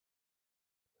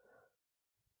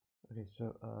Okay,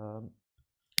 so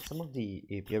some of the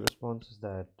API responses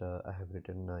that I have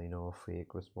written,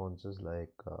 fake responses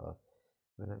like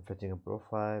when I'm fetching a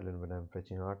profile and when I'm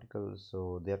fetching articles.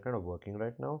 So they are kind of working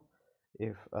right now.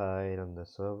 If I run the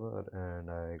server and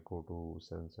I go to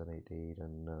 7788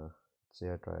 and say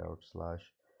I try out slash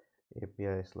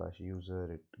API slash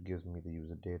user, it gives me the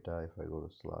user data. If I go to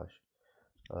slash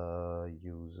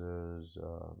users,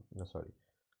 no, sorry,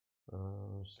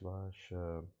 slash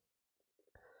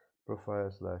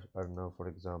profile slash earner, for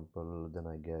example, then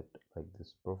I get like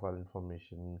this profile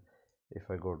information. If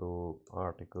I go to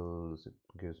articles, it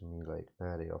gives me like an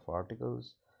array of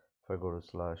articles. If I go to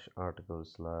slash article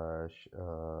slash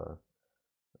uh,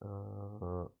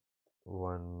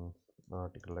 one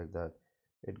article like that,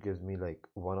 it gives me like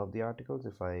one of the articles.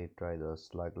 If I try the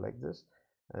slug like this,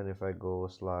 and if I go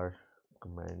slash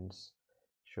comments,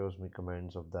 shows me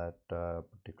comments of that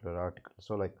particular article.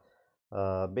 So like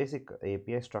basic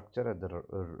API structure at the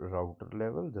router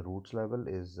level, the roots level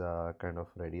is kind of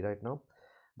ready right now.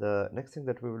 The next thing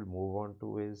that we will move on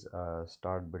to is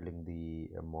start building the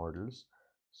models.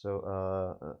 So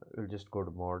we'll just go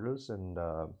to models and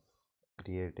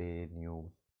create a new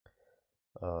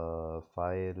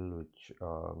file, which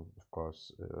of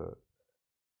course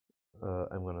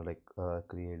I'm gonna like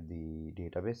create the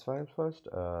database file first,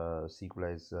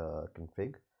 Sequelize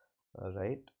config,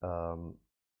 right?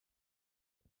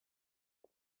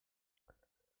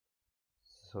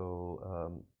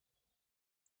 So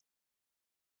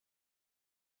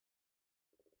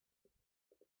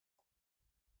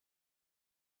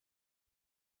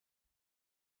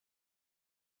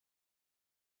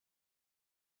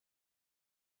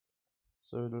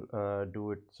So we'll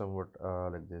do it somewhat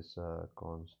like this,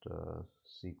 const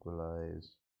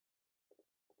Sequelize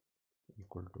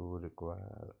equal to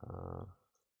require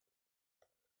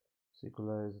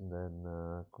Sequelize, and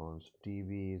then const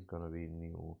db is gonna be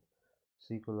new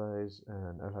Sequelize,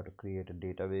 and I'll have to create a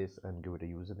database and give it a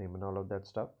username and all of that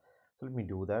stuff. So let me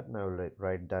do that, and I will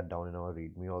write that down in our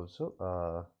README also.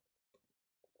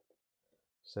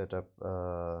 Set up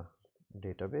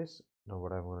database. Now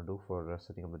what I'm going to do for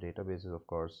setting up the database is, of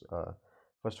course,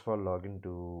 first of all log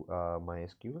into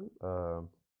MySQL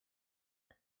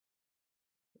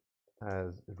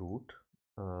as root.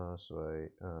 So I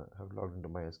have logged into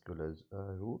MySQL as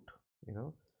root, you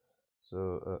know.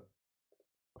 So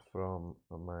from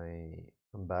my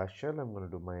bash shell, I'm going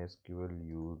to do MySQL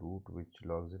u root, which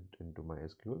logs it into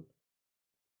MySQL.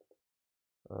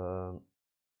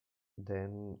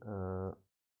 Then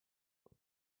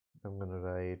I'm going to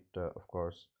write, of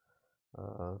course,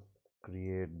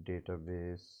 create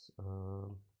database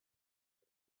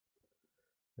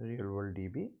real world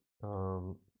DB.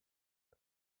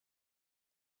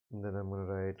 Then I'm going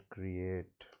to write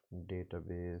create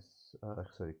database,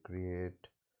 create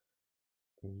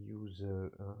user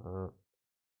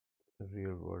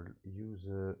real world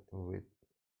user with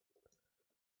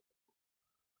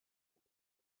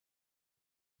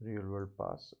real world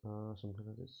pass, something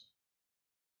like this.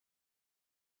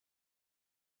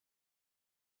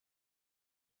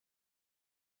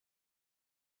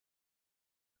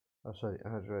 Oh, sorry, I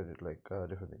had to write it like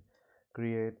different thing.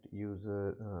 Create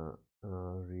user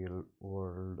real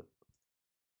world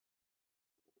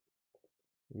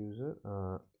user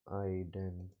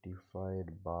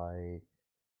identified by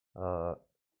uh,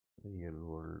 real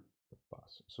world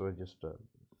pass. So I just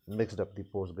mixed up the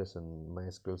Postgres and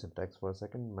MySQL syntax for a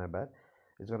second. My bad.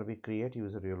 It's going to be create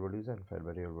user real world user and file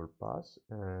by real world pass,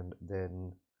 and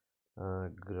then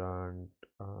grant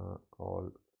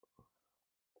all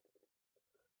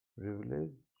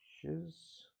privileges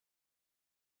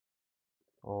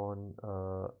on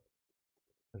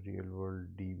real world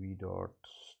db dot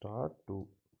start to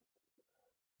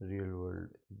real world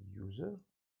user,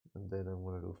 and then I'm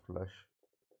going to do flush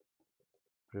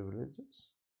privileges.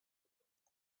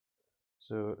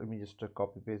 So let me just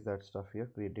copy paste that stuff here.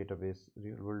 Create database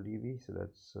real world db. So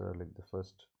that's like the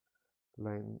first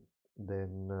line.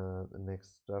 Then the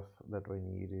next stuff that I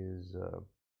need is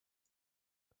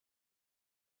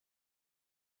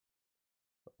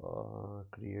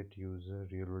create user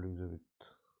real world user with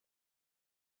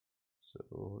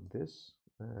so this,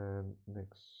 and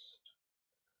next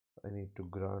I need to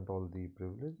grant all the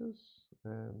privileges,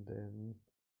 and then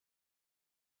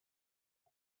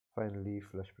finally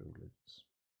flush privileges.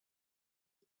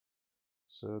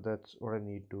 So that's what I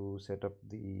need to set up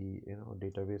the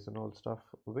database and all stuff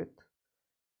with.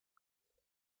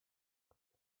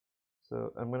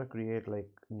 So I'm going to create like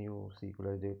new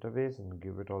Sequelize database and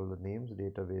give it all the names.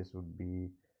 Database would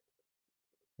be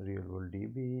real world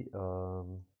db,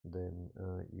 then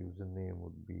username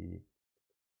would be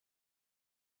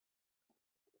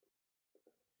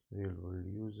real world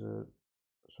user,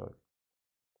 sorry,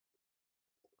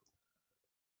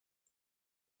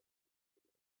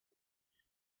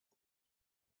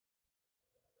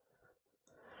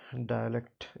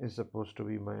 dialect is supposed to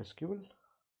be MySQL.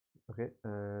 Okay,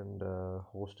 and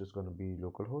host is going to be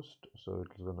localhost, so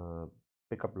it's going to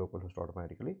pick up localhost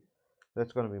automatically.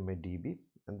 That's going to be my DB,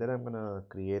 and then I'm going to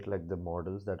create like the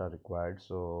models that are required.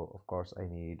 So of course I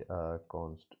need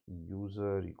const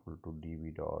user equal to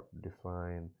db dot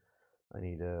define. I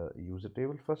need a user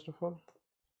table first of all.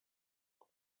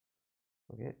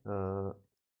 Okay,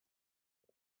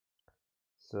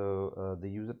 the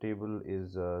user table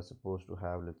is supposed to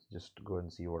have, let's just go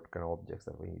and see what kind of objects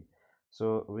that we need.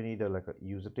 So we need like a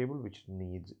user table which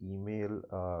needs email,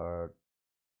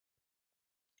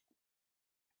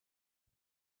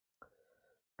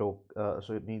 so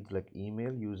it needs like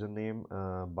email, username,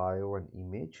 bio, and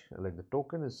image. Like the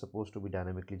token is supposed to be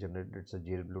dynamically generated. It's a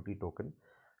JWT token.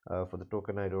 For the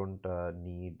token, I don't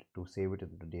need to save it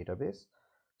into the database.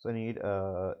 So I need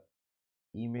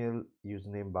email,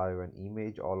 username, bio, and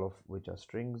image, all of which are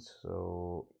strings.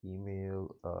 So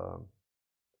email,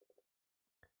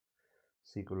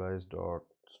 Sequelize dot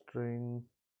string.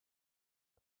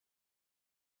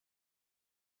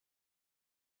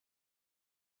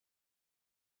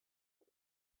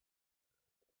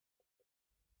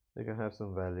 You can have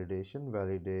some validation.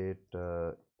 Validate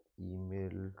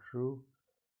email true.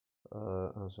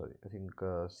 Sorry, I think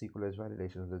Sequelize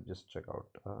validation. Let's just check out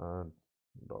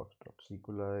dot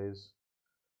Sequelize.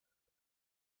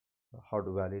 How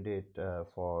to validate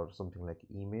for something like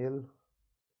email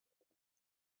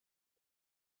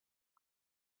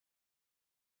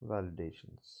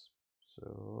validations.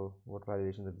 So what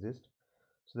validations exist?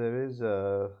 So there is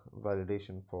a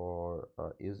validation for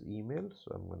is email.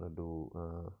 So I'm gonna do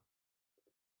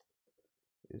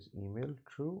is email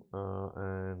true,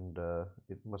 and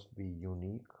it must be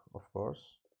unique, of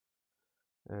course,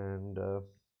 and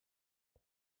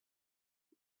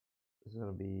it's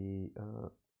gonna be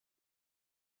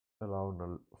allow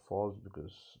null false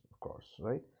because of course,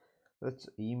 right? That's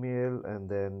email, and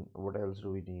then what else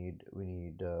do we need? We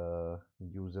need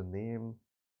username.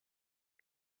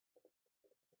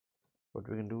 What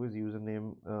we can do is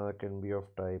username can be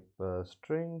of type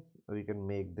string. We can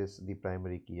make this the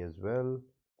primary key as well.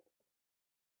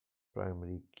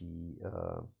 Primary key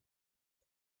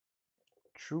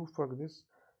true for this.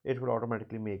 It will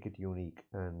automatically make it unique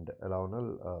and allow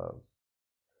null.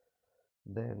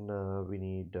 Then we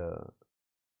need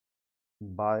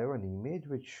bio and image,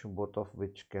 which both of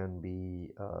which can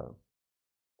be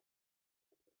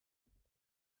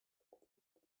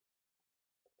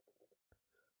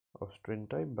of string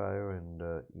type, bio and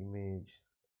image.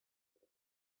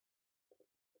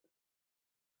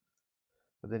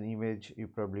 But then image you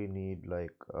probably need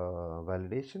like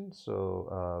validation,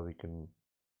 so we can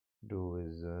do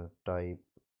is type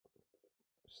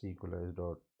Sequelize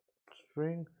dot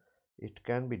string. It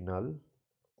can be null.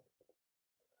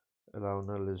 Allow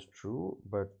null is true,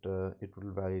 but it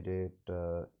will validate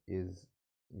is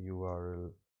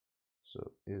URL.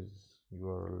 So is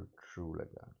URL true,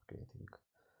 like that. Okay, I think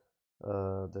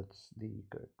that's the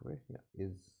correct way. Yeah,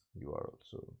 is URL.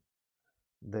 So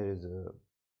there is a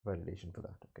validation for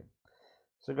that. Okay,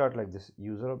 so got like this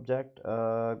user object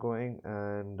going,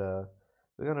 and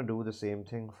we're gonna do the same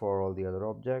thing for all the other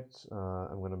objects.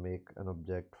 I'm gonna make an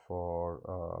object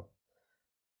for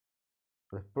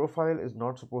like profile is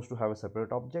not supposed to have a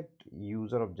separate object.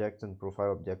 User objects and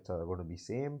profile objects are going to be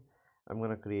same. I'm going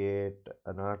to create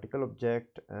an article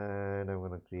object, and I'm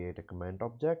going to create a comment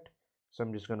object. So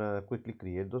I'm just going to quickly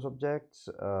create those objects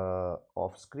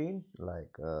off screen.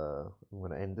 Like I'm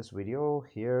going to end this video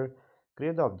here,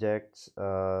 create the objects,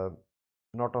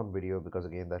 not on video because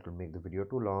again that will make the video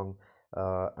too long.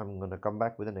 I'm going to come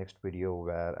back with the next video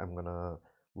where I'm going to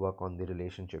work on the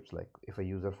relationships, like if a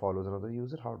user follows another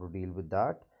user, how to deal with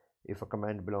that. If a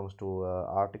command belongs to an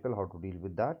article, how to deal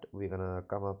with that. We're gonna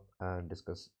come up and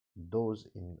discuss those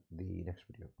in the next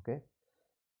video. Okay.